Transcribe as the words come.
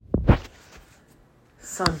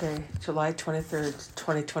Sunday, July 23rd,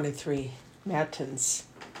 2023, Matins,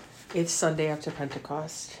 8th Sunday after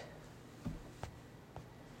Pentecost.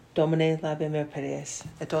 Domine labe me peres,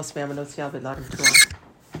 et os meam annunciabit laudem tuam.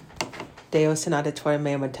 Deus in auditorium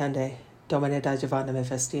meam attende, Domine da Giovanna me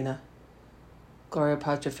festina. Gloria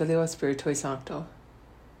Patri Filio Spiritui Sancto.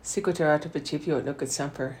 Sicut erat in principio et nunc et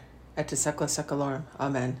semper, et in saecula saeculorum.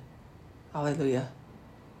 Amen. Alleluia.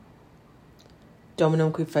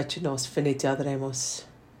 Dominum qui fecit nos finite adoremus.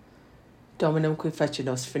 Dominum qui fecit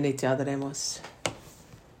nos finite adoremus.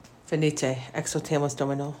 Finite, exultemus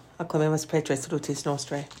Domino, acclamemus Petre salutis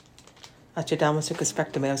nostrae. Accedamus et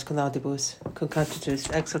spectum eos con laudibus, cum cantatus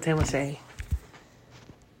exultemus ei.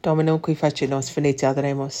 Dominum qui fecit nos finite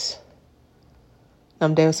adoremus.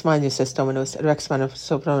 Nam Deus magnus est Dominus, et rex manum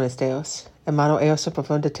sobranis Deus, et mano eos in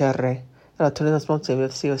profunda terrae, et altulinos montium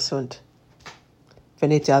ipsius sunt.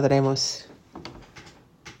 Finite adoremus.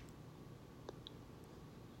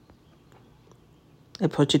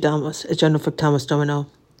 Et procidamus, et genuflectamus Domino.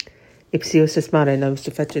 Ipsius est mare namus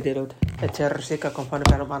defetridirud, et terra sica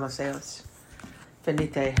componeverum manos eos.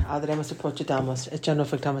 Venite, adoremus et procidamus, et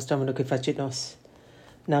genuflectamus Domino qui fecit nos.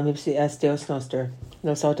 Nam ipsi est Deus noster,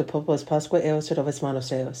 nos aut populus pasque eos et ovis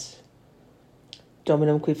manos eos.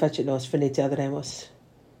 Dominum qui fecit nos, venite adoremus.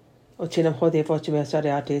 Utinam hodie vocem eos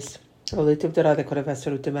ariatis, o litum dorade corde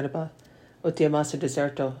vestur utim erba, utiam asa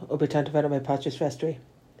deserto, ubitant verum e patris vestri.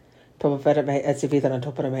 Promoverit me et vida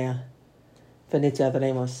antopera mea. Venite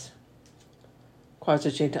adoremus.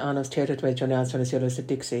 Quadraginta annos tertit me joneas venesiolus et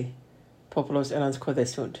dixi. Populos erans quode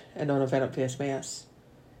sunt, et non verat vias meas.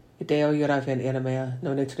 Ideo iuravian era mea,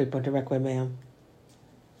 non itri pontereque meam.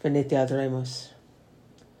 Venite adoremus.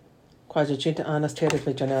 Quadraginta annos tertit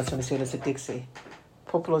me joneas venesiolus et dixi.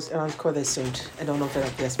 Populos erans quode sunt, et non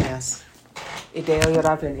verat vias meas. Ideo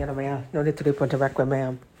iuravian era mea, non itri pontereque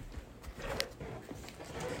meam.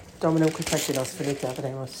 Dominum qui fecit nos, venite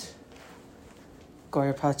adoremus.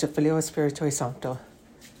 Gloria Patri Filio Spiritui Sancto.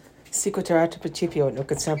 Sicut erat in principio et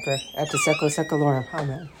nunc et semper, et in saecula saeculorum.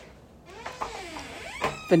 Amen.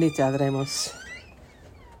 Venite adoremus.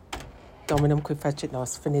 Dominum qui fecit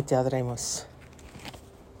nos, venite adoremus.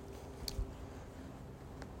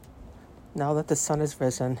 Now that the sun is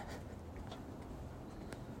risen,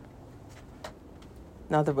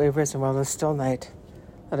 now that we've risen while it's still night,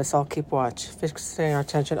 let us all keep watch, fixing our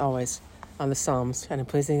attention always on the Psalms and in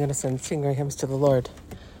pleasing innocent singing hymns to the Lord.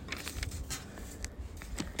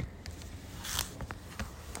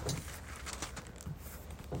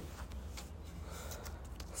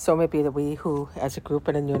 So may be that we who, as a group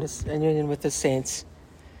and in union with the saints,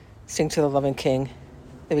 sing to the loving King,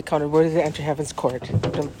 may be counted worthy to enter heaven's court,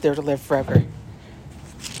 there to live forever.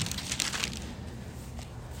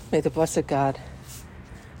 May the blessed God,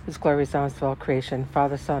 whose glory resounds to all creation,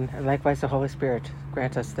 Father, Son, and likewise the Holy Spirit,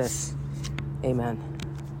 grant us this. Amen.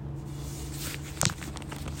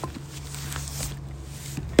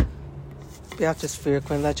 Beatus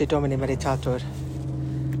Virgin Lege Domini Meditator.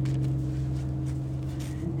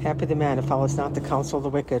 Happy the man who follows not the counsel of the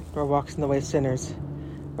wicked, nor walks in the way of sinners,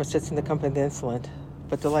 nor sits in the company of the insolent,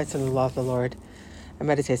 but delights in the law of the Lord, and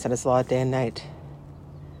meditates on his law day and night.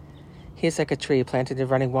 He is like a tree planted in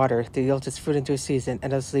running water that yields its fruit in due season,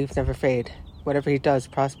 and whose leaves never fade. Whatever he does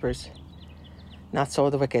prospers. Not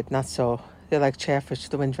so the wicked, not so. They are like chaff which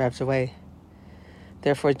the wind drives away.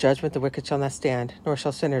 Therefore in judgment the wicked shall not stand, nor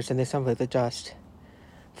shall sinners in the assembly of the just.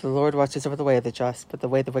 For the Lord watches over the way of the just, but the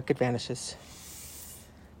way of the wicked vanishes.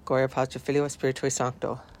 Gloria Patri Filio Spiritui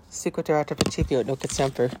Sancto. Sicut erat in principio et nunc et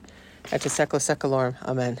semper, et in saecula saeculorum.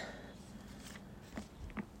 Amen.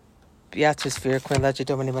 Beatus Virgin Lege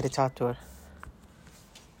Domini Meditator.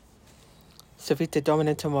 Servite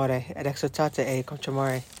Domine timore, et exultate ei cum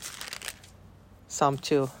timore. Psalm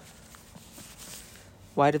 2.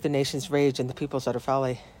 Why do the nations rage and the peoples utter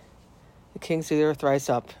folly? The kings of the earth rise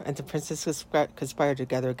up, and the princes conspire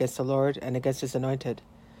together against the Lord and against his anointed.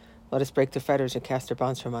 Let us break their fetters and cast their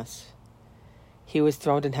bonds from us. He who is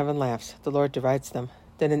throned in heaven laughs, the Lord derides them.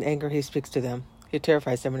 Then in anger he speaks to them, he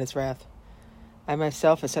terrifies them in his wrath. I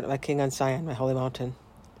myself have set my king on Zion, my holy mountain.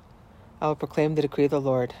 I will proclaim the decree of the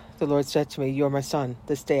Lord. The Lord said to me, You are my son,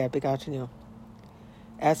 this day I begotten you.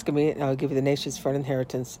 Ask of me, and I will give you the nations for an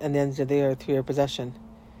inheritance, and the ends of the earth for your possession.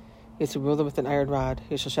 He is to rule them with an iron rod,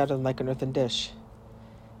 he shall shatter them like an earthen dish.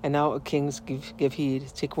 And now, O kings, give heed,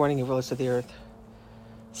 take warning, you rulers of the earth.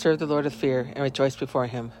 Serve the Lord with fear, and rejoice before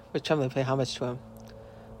him, with trembling pay homage to him.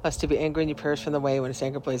 Lest he be angry and you perish from the way when his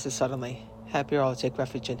anger blazes suddenly. Happy are all who take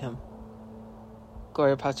refuge in him.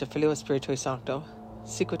 Gloria Patri Filio Spiritui Sancto.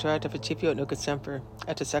 Sicut erat in principio et nunc et semper,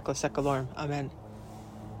 et in saecula saeculorum. Amen.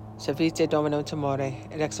 Servite Domino timore,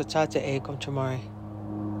 et exultate ei cum timore.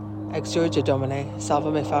 Exsurge Domine, salva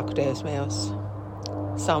me faculties meos.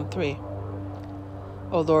 Psalm 3.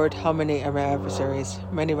 O Lord, how many are my adversaries?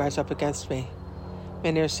 Many rise up against me.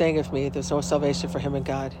 Many are saying of me, there's no salvation for him in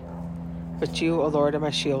God. But you, O Lord, are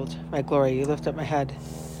my shield, my glory, you lift up my head.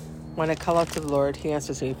 When I call out to the Lord, he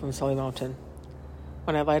answers me from his holy mountain.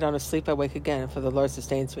 When I lie down to sleep, I wake again, for the Lord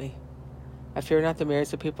sustains me. I fear not the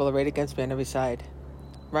myriads of people arrayed against me on every side.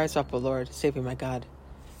 Rise up, O Lord, save me, my God.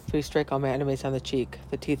 For you strike all my enemies on the cheek,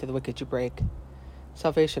 the teeth of the wicked you break.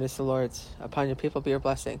 Salvation is the Lord's, upon your people be your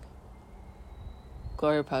blessing.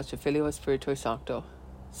 Gloria Patri Filio Spiritui Sancto,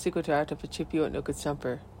 sicut erat principio et nunc et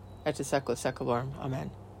semper, et in saecula saeculorum. Amen.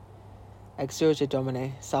 Exsurge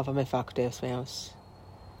Domine, salva me faculties meos.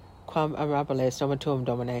 Quam amabilis nomen tuum,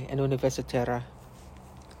 Domine, in universa terra.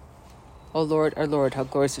 O Lord, our Lord, how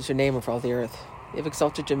glorious is your name over all the earth. You have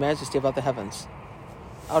exalted your majesty above the heavens.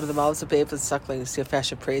 Out of the mouths of babes and sucklings you have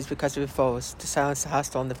fashioned praise because of your foes, to silence the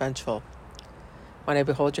hostile and the vengeful. When I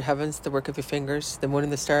behold your heavens, the work of your fingers, the moon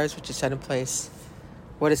and the stars which you set in place,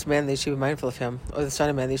 what is man that you should be mindful of him, or the son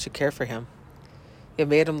of man that you should care for him? You have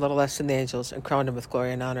made him little less than the angels, and crowned him with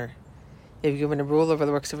glory and honor. You have given him rule over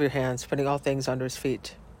the works of your hands, putting all things under his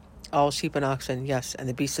feet. All sheep and oxen, yes, and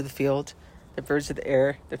the beasts of the field, the birds of the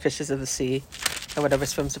air, the fishes of the sea, and whatever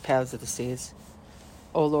swims the paths of the seas.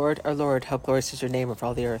 O Lord, our Lord, how glorious is your name over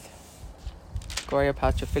all the earth. Gloria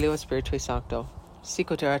Patri Filio Spiritui Sancto,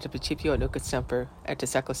 sicut erat principio et nunc et semper, et in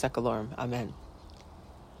saecula saeculorum. Amen.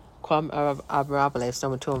 Quam admirabiles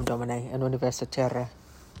nomen tuum, Domine, in universa terra.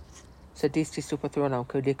 Sedisti super thronum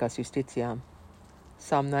caudicas justitiam.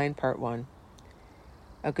 Psalm 9, Part 1.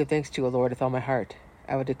 I'll give thanks to you, O Lord, with all my heart.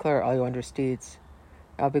 I will declare all your wondrous deeds.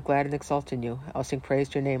 I will be glad and exult in you. I will sing praise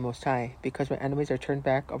to your name most high, because my enemies are turned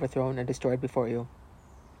back, overthrown, and destroyed before you.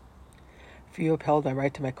 For you upheld my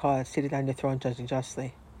right to my cause, seated on your throne judging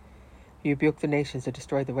justly. You rebuked the nations and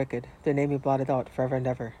destroyed the wicked. Their name you blotted out forever and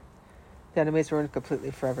ever. The enemies ruined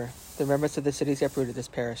completely forever. The remembrance of the cities you uprooted is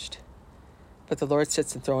perished. But the Lord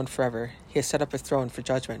sits enthroned forever. He has set up his throne for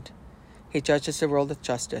judgment. He judges the world with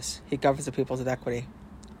justice. He governs the peoples with equity.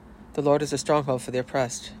 The Lord is a stronghold for the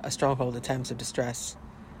oppressed, a stronghold in times of distress.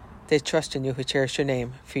 They trust in you who cherish your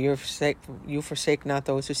name, for you forsake not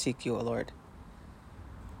those who seek you, O Lord.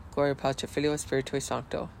 Gloria Patri Filio Spiritui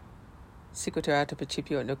Sancto, sicut erat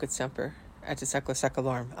principio et nunc et semper, et in saecula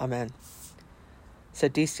saeculorum. Amen.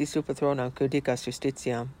 Sedisti super thronum caudicas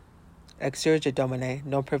justitiam. Exsurge Domine,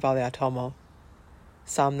 non prevaleat homo.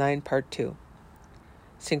 Psalm 9, Part 2.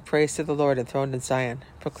 Sing praise to the Lord enthroned in Zion.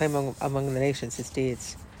 Proclaim among the nations his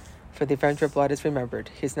deeds. For the avenger of blood is remembered.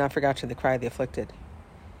 He has not forgotten the cry of the afflicted.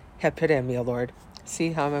 Have pity on me, O Lord.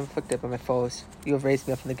 See how I am afflicted by my foes. You have raised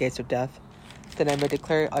me up from the gates of death. Then I may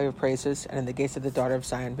declare all your praises, and in the gates of the daughter of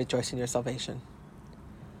Zion rejoice in your salvation.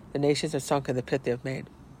 The nations are sunk in the pit they have made.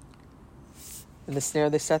 In the snare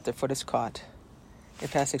they set, their foot is caught. In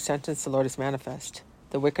passing sentence, the Lord is manifest.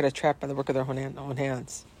 The wicked are trapped by the work of their own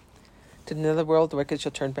hands. To another world the wicked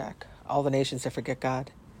shall turn back, all the nations that forget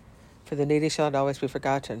God. For the needy shall not always be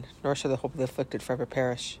forgotten, nor shall the hope of the afflicted forever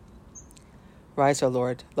perish. Rise, O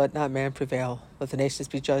Lord, let not man prevail. Let the nations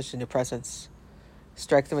be judged in your presence.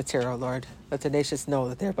 Strike them with terror, O Lord. Let the nations know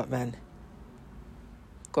that they are but men.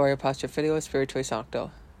 Gloria Patri Filio Spiritui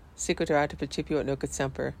Sancto, sicut erat principio et nunc et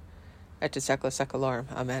semper, et in saecula saeculorum.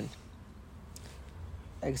 Amen.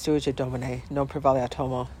 Exsurge Domine, non prevaleat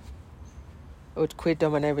homo. Ut quid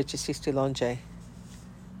Domine requisisti longe.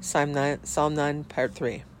 Psalm 9, Part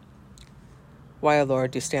 3. Why, O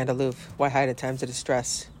Lord, do you stand aloof? Why hide in times of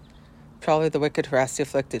distress? Probably the wicked harass the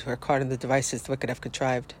afflicted, who are caught in the devices the wicked have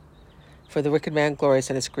contrived. For the wicked man glories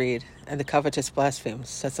in his greed, and the covetous blasphemes,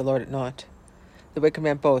 sets the Lord at naught. The wicked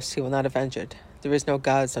man boasts, he will not avenge it. There is no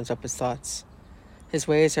God, sums up his thoughts. His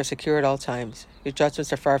ways are secure at all times. Your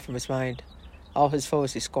judgments are far from his mind. All his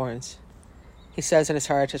foes he scorns. He says in his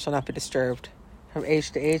heart, it shall not be disturbed. From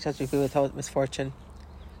age to age shall be without misfortune.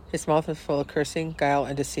 His mouth is full of cursing, guile,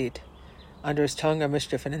 and deceit. Under his tongue are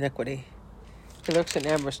mischief and iniquity. He lurks in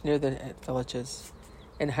ambush near the villages.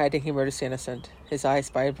 In hiding he murders the innocent. His eyes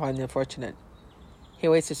spy upon the unfortunate. He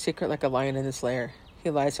waits in secret like a lion in his lair. He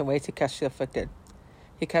lies in wait to catch the afflicted.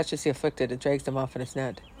 He catches the afflicted and drags them off in his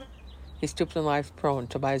net. He stoops and lies prone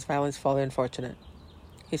to by his violence fall the unfortunate.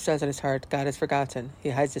 He says in his heart, God is forgotten. He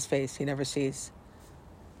hides his face, he never sees.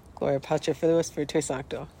 Gloria Patri Filio Spiritui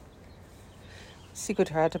Sancto,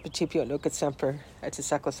 sicut erat principio et nunc et semper, et in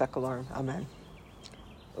saecula saeculorum. Amen.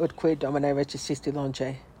 Ut quid Domine requisisti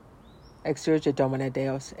longe. Exsurge Domine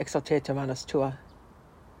Deus, exaltate manus tua.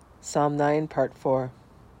 Psalm 9, Part 4.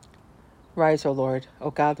 Rise, O Lord,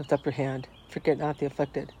 O God, lift up your hand. Forget not the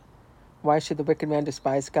afflicted. Why should the wicked man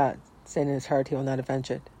despise God, saying in his heart he will not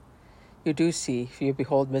avenge it? You do see, for you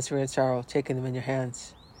behold misery and sorrow, taking them in your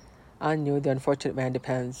hands. On you the unfortunate man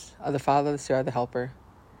depends. Of the fatherless you are the helper.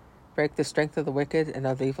 Break the strength of the wicked and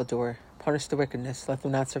of the evildoer. Punish the wickedness, let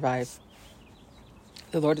them not survive.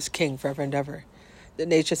 The Lord is king forever and ever. The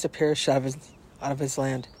nations have perished out of his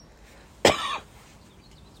land.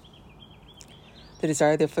 The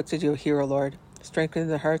desire of the afflicted you hear, O Lord. Strengthen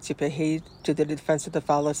their hearts, you pay heed to the defense of the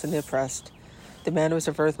fatherless and the oppressed. The man who is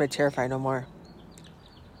of earth may terrify no more.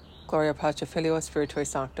 Gloria Patri Filio Spiritui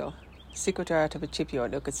Sancto. Sicut erat ab principio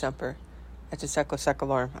et nunc et semper, et in saecula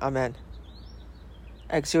saeculorum. Amen.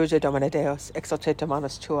 Exurge Domine Deus, exaltata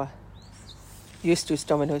manus tua. Justus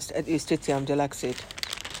Dominus et justitiam dilexit.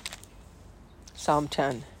 Psalm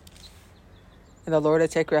 10. In the Lord I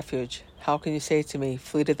take refuge. How can you say to me,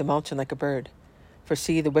 flee to the mountain like a bird? For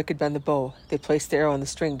see, the wicked bend the bow. They place the arrow on the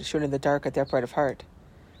string to shoot in the dark at the upright of heart.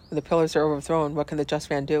 When the pillars are overthrown, what can the just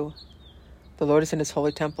man do? The Lord is in his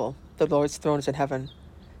holy temple. The Lord's throne is in heaven.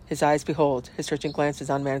 His eyes behold, his searching glance is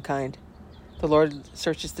on mankind. The Lord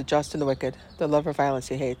searches the just and the wicked. The lover of violence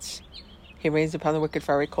he hates. He rains upon the wicked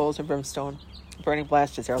fiery coals and brimstone. Burning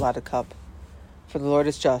blasts is their allotted cup. For the Lord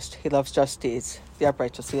is just. He loves just deeds. The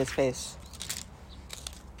upright shall see his face.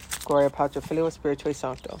 Gloria Patri Filio Spiritui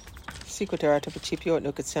Sancto. Sicut erat ab principio et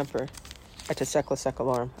nunc et semper, et in saecula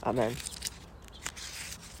saeculorum. Amen.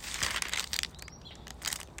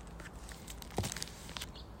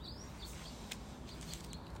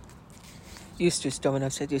 Justus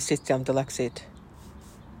Dominus et justitiam dilexit.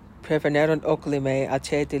 Prevenerunt oculi mei a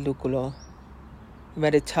te de luculo.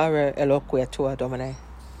 Meditare eloquia tua, Domine.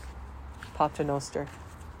 Pater Noster.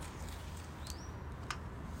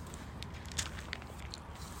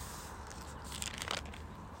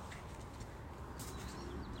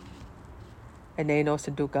 E ne nos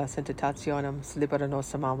inducas in tentationem, libera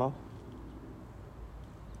nos a malo.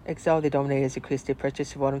 Exaudi Domine Iesu Christi,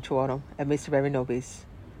 preces votum tuorum, et miserere nobis,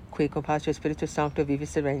 qui cum Patri Spiritus Sancto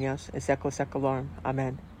vivis et regnas, in saecula saeculorum.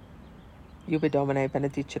 Amen. Iubi Domine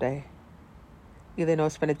benedicere. Ille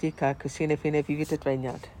nos benedica, qui sine fine vivit et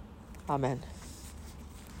regnat. Amen.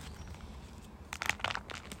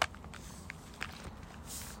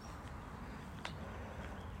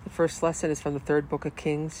 The first lesson is from the third book of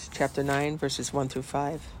Kings, chapter 9, verses 1 through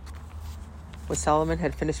 5. When Solomon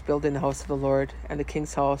had finished building the house of the Lord, and the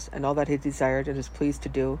king's house, and all that he desired and was pleased to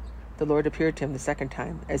do, the Lord appeared to him the second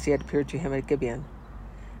time, as he had appeared to him at Gibeon.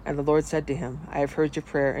 And the Lord said to him, I have heard your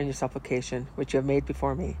prayer and your supplication, which you have made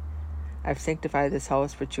before me. I have sanctified this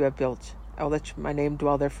house which you have built. I will let my name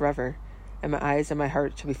dwell there forever, and my eyes and my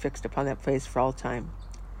heart shall be fixed upon that place for all time.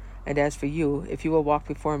 And as for you, if you will walk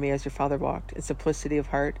before me as your father walked, in simplicity of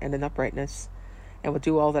heart and in uprightness, and will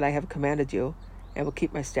do all that I have commanded you, and will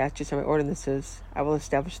keep my statutes and my ordinances, I will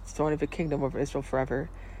establish the throne of your kingdom over Israel forever,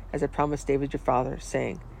 as I promised David your father,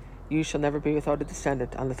 saying, You shall never be without a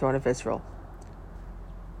descendant on the throne of Israel.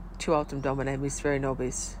 Tu autem Domine miserere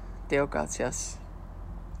nobis, Deo gratias.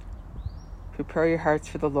 Prepare your hearts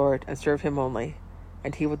for the Lord, and serve him only,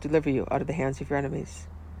 and he will deliver you out of the hands of your enemies.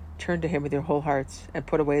 Turn to him with your whole hearts, and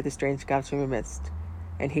put away the strange gods from your midst,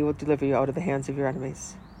 and he will deliver you out of the hands of your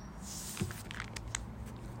enemies.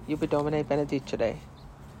 Iubi Domine benedicere.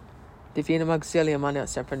 Divinum auxilium mane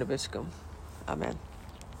semper nobiscum. Amen.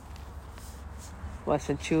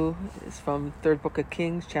 Lesson 2 is from third book of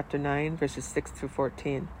Kings, chapter 9, verses 6 through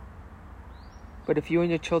 14. But if you and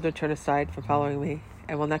your children turn aside from following me,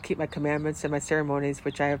 and will not keep my commandments and my ceremonies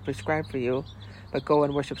which I have prescribed for you, but go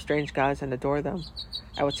and worship strange gods and adore them,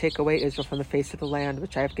 I will take away Israel from the face of the land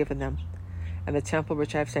which I have given them, and the temple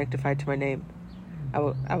which I have sanctified to my name.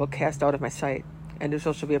 I will cast out of my sight, and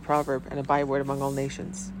Israel shall be a proverb and a byword among all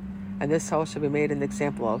nations. And this house shall be made an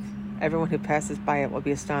example of. Everyone who passes by it will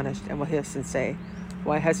be astonished, and will hiss and say,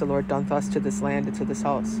 Why has the Lord done thus to this land and to this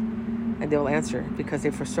house? And they will answer, Because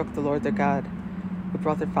they forsook the Lord their God, who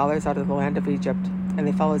brought their fathers out of the land of Egypt, and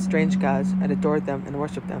they followed strange gods, and adored them, and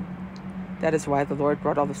worshipped them. That is why the Lord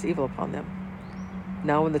brought all this evil upon them.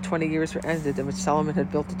 Now when the 20 years were ended in which Solomon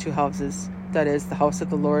had built the two houses, that is, the house of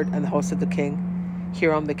the Lord and the house of the king,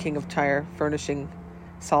 Hiram the king of Tyre furnishing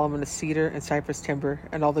Solomon a cedar and cypress timber,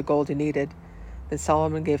 and all the gold he needed, then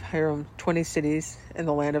Solomon gave Hiram 20 cities in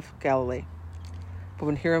the land of Galilee. But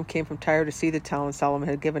when Hiram came from Tyre to see the town Solomon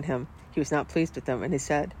had given him, he was not pleased with them, and he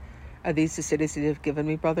said, Are these the cities that you have given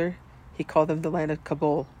me, brother? He called them the land of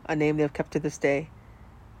Kabul, a name they have kept to this day.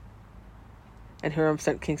 And Hiram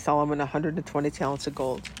sent King Solomon 120 talents of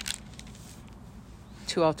gold.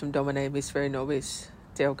 Tu autem Domine miserere nobis,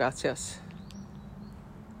 Deo gratias.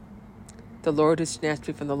 The Lord who snatched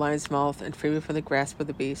me from the lion's mouth and freed me from the grasp of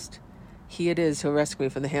the beast, he it is who rescued me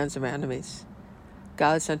from the hands of my enemies.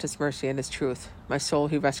 God sent his mercy and his truth. My soul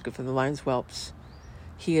he rescued from the lion's whelps.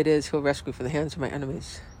 He it is who will rescue from the hands of my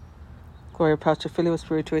enemies. Gloria Patri Filio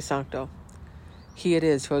Spiritui Sancto. He it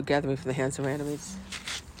is who will gather me from the hands of my enemies.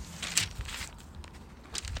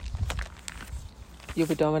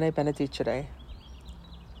 Iubi Domine benedicere.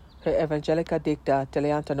 Per evangelica dicta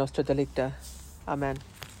deleanta nostra delicta. Amen.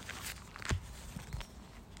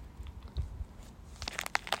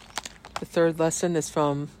 The third lesson is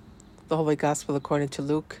from the Holy Gospel according to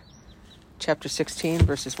Luke, chapter 16,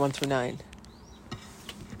 verses 1 through 9.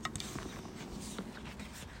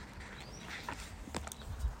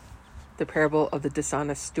 The parable of the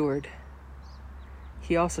dishonest steward.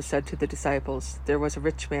 He also said to the disciples, there was a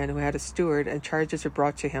rich man who had a steward, and charges were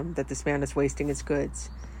brought to him that this man is wasting his goods.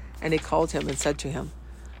 And he called him and said to him,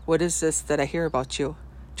 what is this that I hear about you?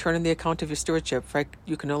 Turn in the account of your stewardship, for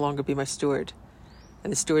you can no longer be my steward.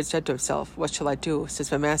 And the steward said to himself, what shall I do,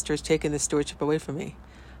 since my master has taken the stewardship away from me?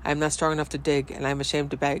 I am not strong enough to dig, and I am ashamed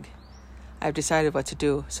to beg. I have decided what to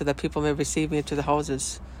do, so that people may receive me into the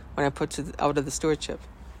houses when I put out of the stewardship.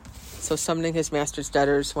 So summoning his master's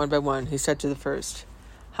debtors one by one, he said to the first,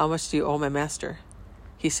 how much do you owe my master?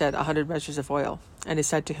 He said, 100 measures of oil. And he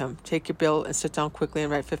said to him, take your bill and sit down quickly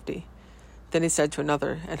and write 50. Then he said to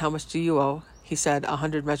another, and how much do you owe? He said,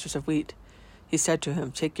 100 measures of wheat. He said to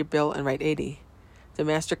him, take your bill and write 80. The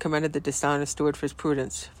master commended the dishonest steward for his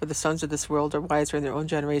prudence, for the sons of this world are wiser in their own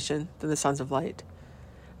generation than the sons of light.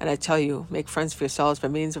 And I tell you, make friends for yourselves by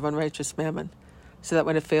means of unrighteous mammon, so that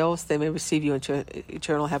when it fails, they may receive you into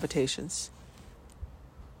eternal habitations.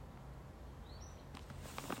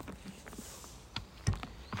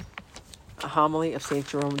 A homily of St.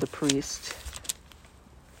 Jerome the priest.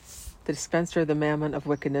 The dispenser of the mammon of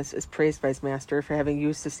wickedness is praised by his master for having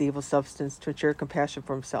used this evil substance to ensure compassion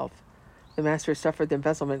for himself. The master who suffered the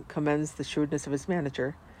embezzlement commends the shrewdness of his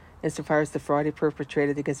manager, insofar as the fraud he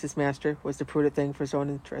perpetrated against his master was the prudent thing for his own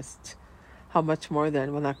interests. How much more,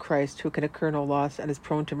 then, will not Christ, who can incur no loss and is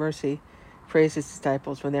prone to mercy, praise his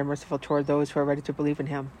disciples when they are merciful toward those who are ready to believe in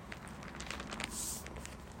him?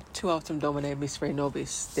 Tu autem Domine misere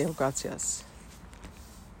nobis, Deo gratias.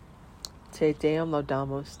 Te Deum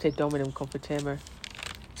laudamus, te Dominum comfortemer,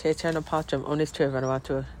 te aeternam patrem omnis terra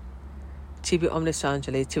renovatur, tibi omnis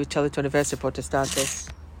angeli, tibi celit universa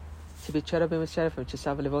potestates, tibi cherubim seraphim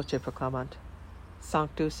cessavoli voce proclamant,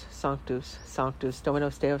 Sanctus, Sanctus, Sanctus,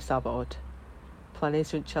 Dominus Deus Sabaoth, planes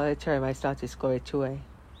sunt caeli terrae maestatis gloria Tuae,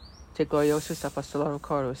 te gloriosus apostolorum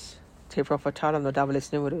chorus, te prophetarum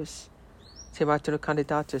nodabilis numerus, te martyrum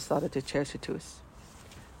candidatus laudate certitus,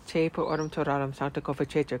 te per orum torarum sancta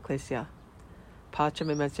confecetur ecclesia, pacem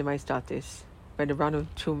immensi maestatis, veneranum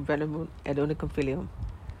tum venemum et unicum filium,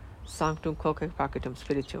 sanctum quoque facitum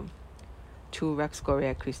spiritum, tu rex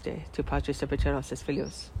gloriae Christe, tu patris sempiternos es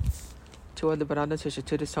filius, tu ad liberandum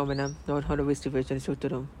suscitutis hominem, non honoris de virginis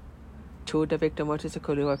uterum, tu de victa mortis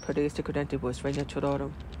oculior perdius de credentibus regna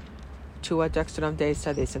turorum, tu ad dexteram Dei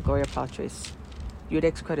sedis in gloria Patris,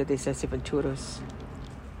 iudex creditis esse venturus,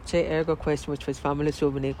 te ergo questum which familis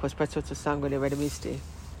ubini, quos presos sanguine redemisti,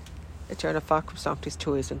 eterna factum sanctis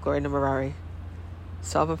tuis in gloria numerari,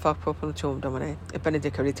 salvum fac populum tuum, Domine, et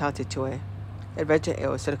benedicat caritate Tuae, et regia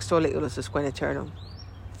eos, et extole illos usque in aeternum,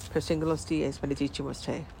 per singulos dies benedicimus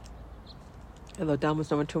te, et laudamus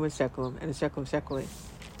nomen tuum in saeculum, and in saeculum saeculi.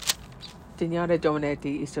 Dignare Domine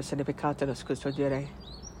di isto significata nos custodire.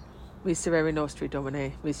 Miserere nostri,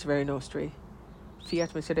 Domine, miserere nostri.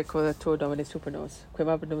 Fiat misericordia tua, Domine, super nos, quem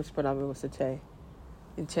abendum sperabimus in te.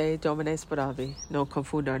 In te, Domine, speravi, non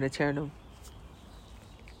confunda in aeternum.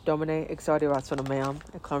 Domine, exaudi rationem meam,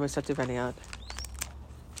 et clamus adveniat.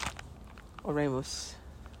 Oremus.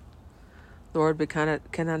 Lord, we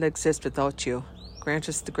cannot exist without you. Grant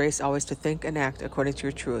us the grace always to think and act according to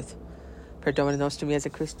your truth. Per Domine nostrum Iesu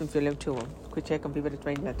Christum filium tuum, qui tecum vivit et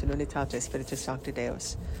regnat in unitate Spiritus Sancti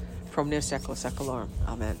Deus, from nihil saecula saeculorum.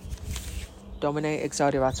 Amen. Domine,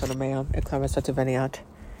 exaudi rationem meam, et clamus adveniat.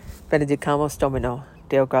 Benedicamus Domino,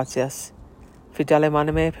 Deo gratias. Fidele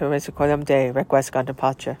manime per misericordiam Dei requiescant in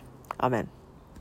pace. Amen.